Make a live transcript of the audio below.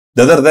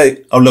The other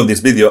day, I uploaded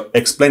this video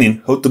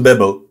explaining how to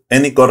bevel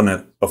any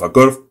corner of a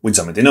curve with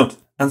geometry node.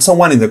 And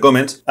someone in the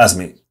comments asked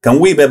me, can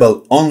we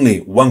bevel only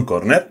one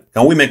corner?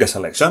 Can we make a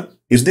selection?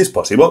 Is this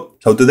possible?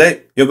 So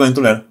today, you're going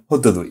to learn how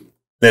to do it.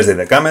 Let's take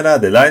the camera,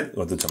 the light,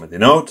 go to geometry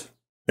node.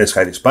 Let's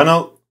hide this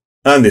panel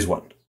and this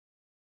one.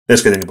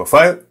 Let's get a new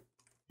profile.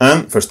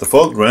 And first of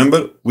all,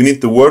 remember, we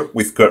need to work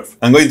with curve.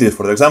 I'm going to use,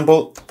 for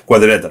example,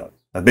 quadrilateral.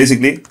 And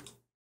basically,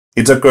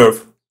 it's a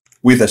curve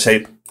with the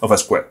shape of a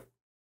square.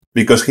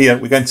 Because here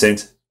we can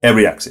change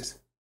every axis.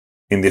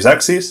 In this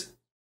axis,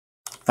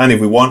 and if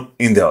we want,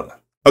 in the other.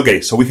 Okay,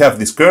 so we have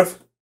this curve.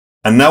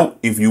 And now,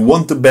 if you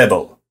want to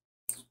bevel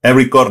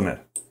every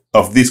corner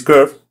of this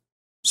curve,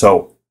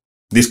 so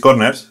these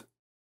corners,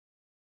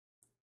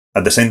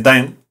 at the same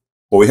time,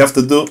 what we have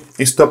to do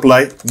is to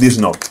apply this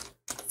node,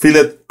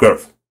 Fillet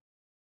Curve.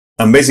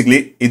 And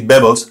basically, it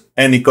bevels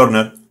any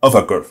corner of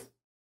a curve.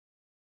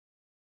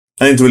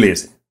 And it's really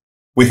easy.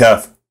 We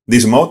have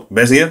this mode,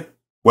 Bezier,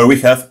 where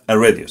we have a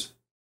radius.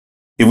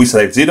 If we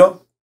select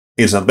 0,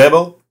 it's not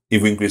bevel.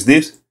 If we increase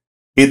this,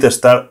 it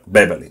starts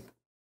beveling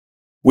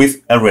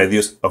with a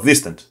radius of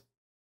distance.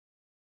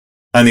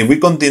 And if we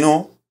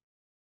continue,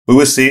 we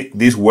will see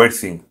this weird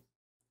thing.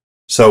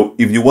 So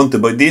if you want to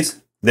avoid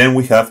this, then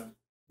we have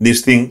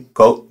this thing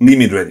called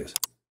limit radius.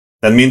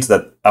 That means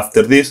that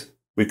after this,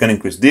 we can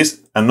increase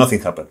this and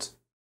nothing happens.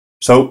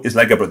 So it's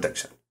like a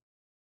protection.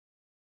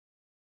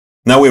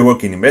 Now we're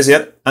working in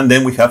Bezier, and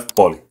then we have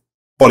poly.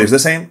 Poly is the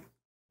same.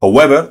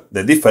 However,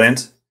 the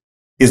difference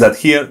is that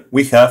here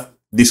we have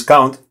this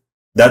count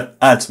that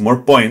adds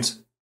more points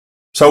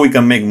so we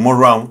can make more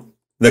round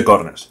the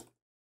corners.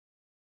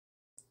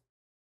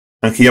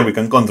 And here we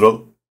can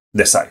control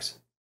the size.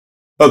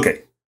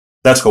 Okay,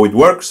 that's how it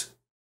works.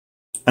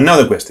 And now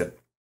the question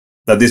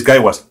that this guy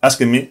was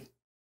asking me,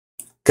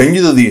 can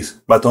you do this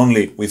but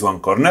only with one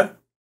corner?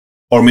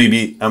 Or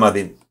maybe I'm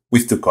adding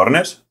with 2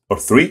 corners or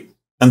 3?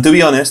 And to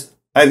be honest,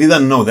 I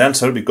didn't know the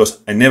answer because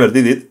I never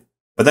did it,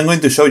 but I'm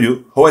going to show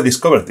you how I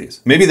discovered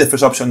this. Maybe the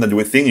first option that you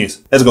will think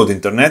is, let's go to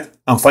internet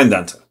and find the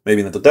answer.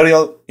 Maybe in a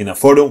tutorial, in a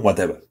forum,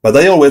 whatever. But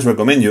I always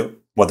recommend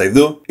you, what I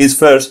do, is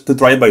first to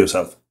try it by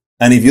yourself.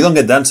 And if you don't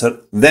get the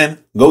answer,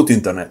 then go to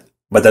internet.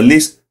 But at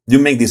least you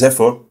make this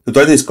effort to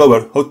try to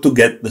discover how to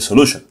get the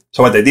solution.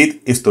 So what I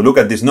did is to look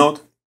at this node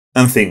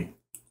and think,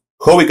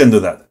 how we can do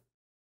that?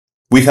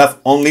 We have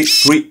only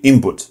 3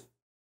 inputs.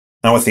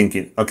 And I was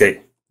thinking,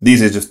 okay,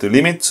 this is just the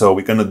limit, so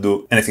we cannot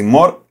do anything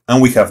more.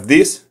 And we have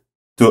this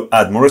to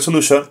add more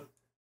resolution.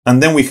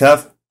 And then we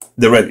have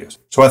the radius.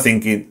 So I'm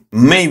thinking,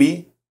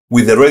 maybe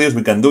with the radius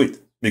we can do it.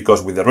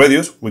 Because with the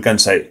radius, we can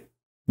say,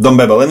 don't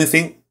bevel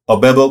anything or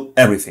bevel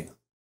everything.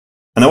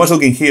 And I was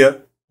looking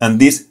here, and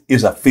this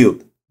is a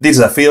field. This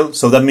is a field,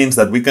 so that means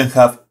that we can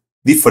have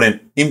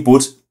different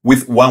inputs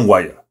with one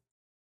wire.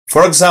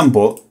 For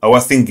example, I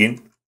was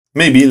thinking,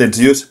 maybe let's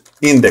use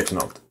index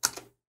node.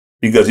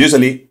 Because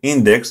usually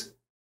index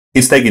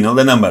is taking all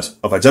the numbers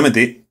of a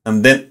geometry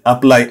and then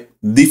apply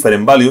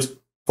different values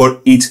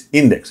for each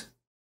index.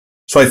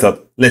 So I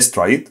thought, let's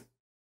try it.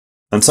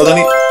 And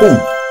suddenly, boom!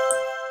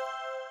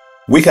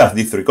 We have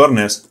these 3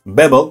 corners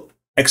beveled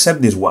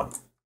except this one.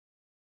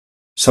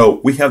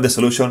 So we have the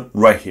solution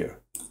right here.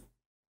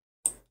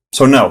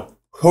 So now,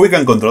 how we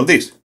can control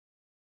this?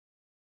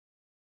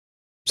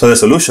 So the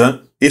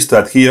solution is to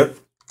add here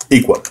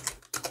equal.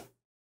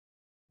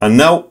 And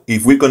now,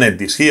 if we connect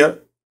this here,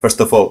 first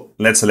of all,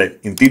 let's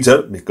select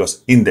integer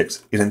because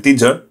index is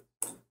integer.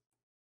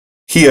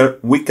 Here,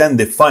 we can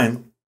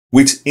define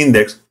which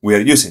index we are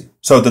using.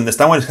 So to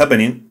understand what is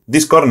happening,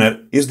 this corner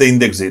is the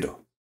index 0.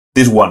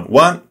 This one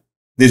 1,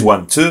 this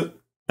one 2,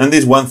 and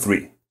this one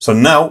 3. So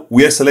now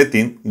we are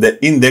selecting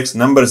the index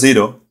number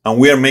 0 and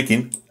we are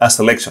making a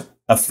selection,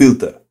 a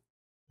filter.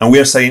 And we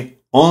are saying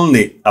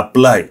only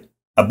apply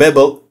a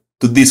bevel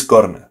to this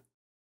corner.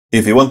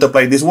 If you want to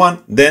apply this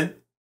one, then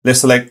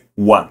let's select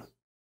 1.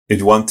 If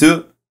you want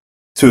 2,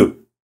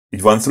 2.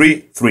 If you want 3,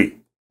 3.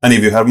 And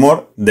if you have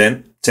more,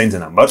 then change the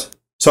numbers.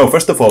 So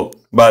first of all,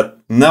 but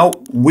now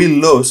we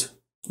lose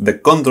the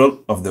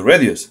control of the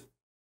radius.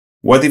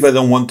 What if I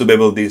don't want to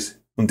bevel this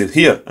until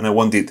here and I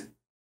want it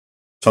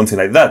something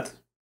like that?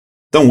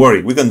 Don't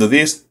worry, we can do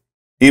this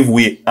if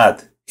we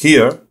add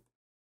here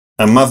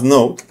a math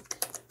node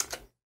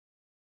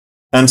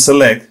and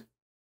select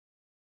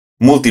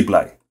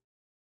multiply.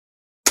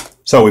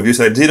 So if you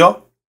select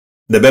 0,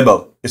 the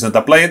bevel is not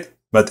applied,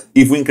 but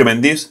if we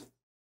increment this,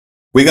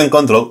 we can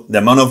control the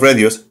amount of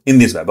radius in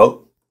this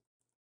bevel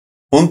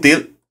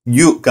until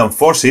you can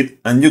force it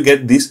and you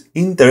get this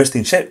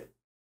interesting shape.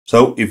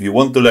 So if you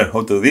want to learn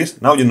how to do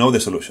this, now you know the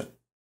solution.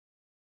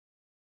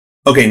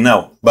 Okay,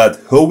 now, but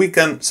how we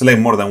can select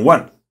more than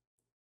one?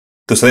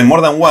 To select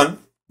more than one,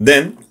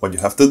 then what you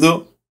have to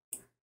do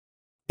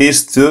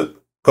is to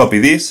copy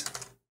this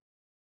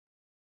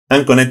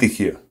and connect it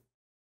here.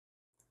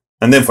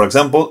 And then, for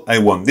example, I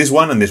want this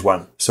one and this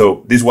one.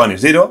 So this one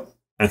is 0,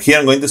 and here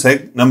I'm going to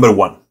select number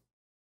 1.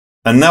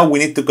 And now we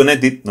need to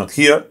connect it, not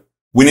here.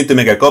 We need to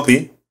make a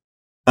copy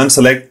and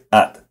select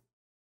add,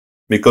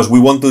 because we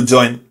want to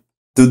join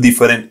 2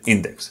 different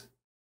indexes.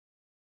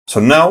 So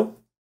now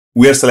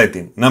we are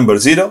selecting number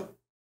 0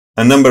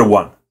 and number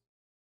 1.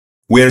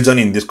 We are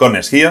joining these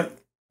corners here,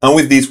 and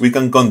with this we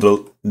can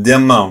control the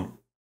amount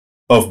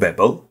of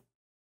bevel,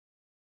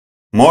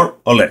 more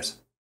or less.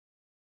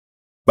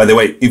 By the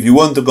way, if you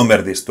want to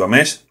convert this to a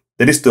mesh,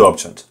 there is two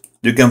options.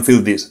 You can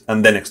fill this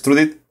and then extrude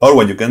it, or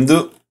what you can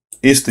do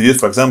is to use,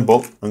 for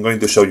example, I'm going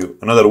to show you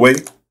another way,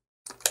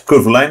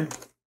 curve line,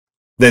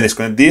 then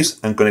disconnect this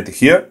and connect it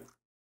here.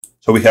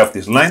 So we have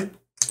this line,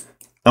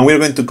 and we're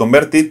going to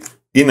convert it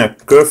in a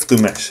curve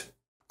to mesh.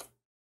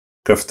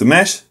 Curve to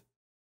mesh.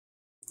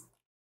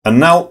 And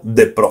now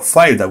the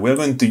profile that we're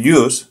going to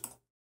use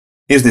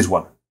is this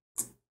one.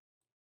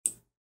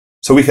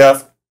 So we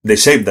have the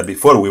shape that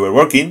before we were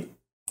working,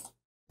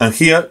 and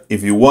here,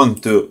 if you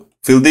want to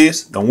fill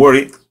this, don't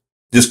worry,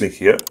 just click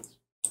here.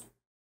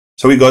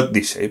 So we got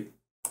this shape,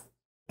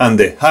 and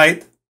the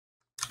height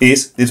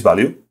is this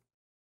value.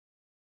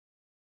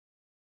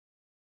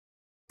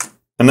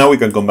 And now we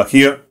can come back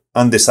here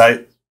and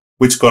decide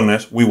which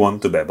corners we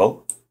want to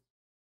bevel.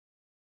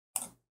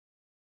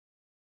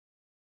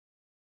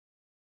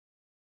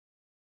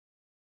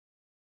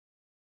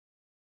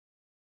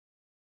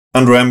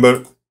 And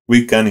remember,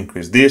 we can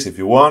increase this if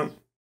you want,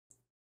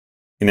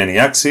 in any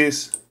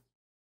axis.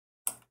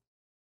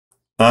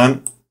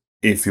 And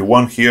if you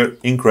want here,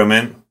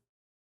 increment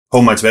how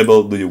much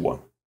bevel do you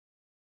want.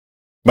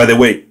 By the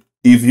way,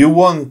 if you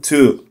want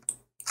to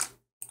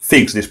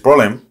fix this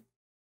problem,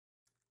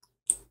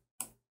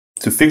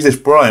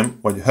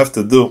 what you have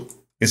to do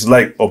is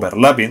like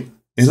overlapping.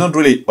 It's not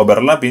really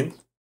overlapping,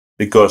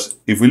 because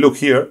if we look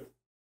here,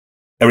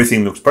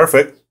 everything looks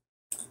perfect.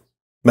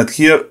 But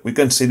here we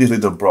can see this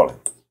little problem.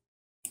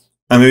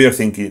 And maybe you're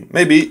thinking,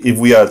 maybe if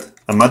we add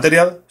a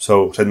material,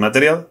 so set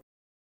material,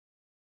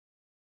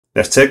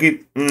 let's check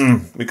it,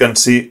 we can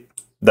see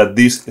that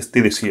this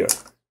still is here.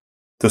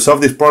 To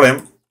solve this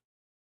problem,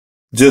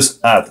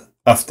 just add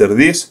after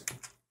this,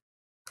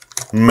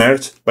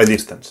 merge by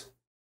distance.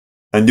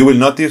 And you will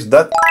notice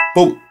that,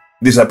 boom,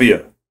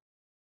 disappear.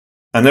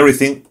 And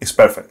everything is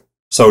perfect.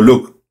 So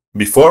look,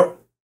 before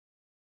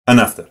and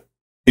after.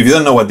 If you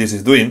don't know what this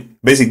is doing,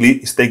 basically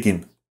it's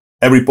taking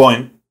every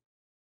point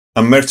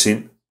and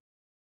merging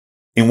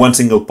in one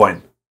single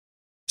point.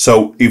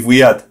 So if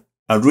we add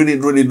a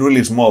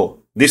really small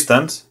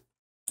distance,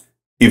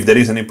 if there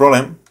is any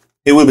problem,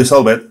 it will be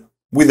solved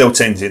without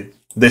changing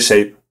the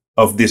shape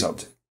of this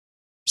object.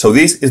 So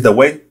this is the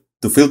way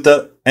to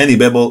filter any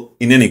bevel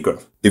in any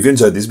curve. If you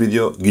enjoyed this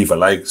video, give a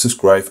like,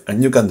 subscribe,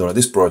 and you can download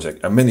this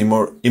project and many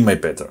more in my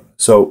Patreon.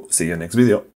 So see you next video.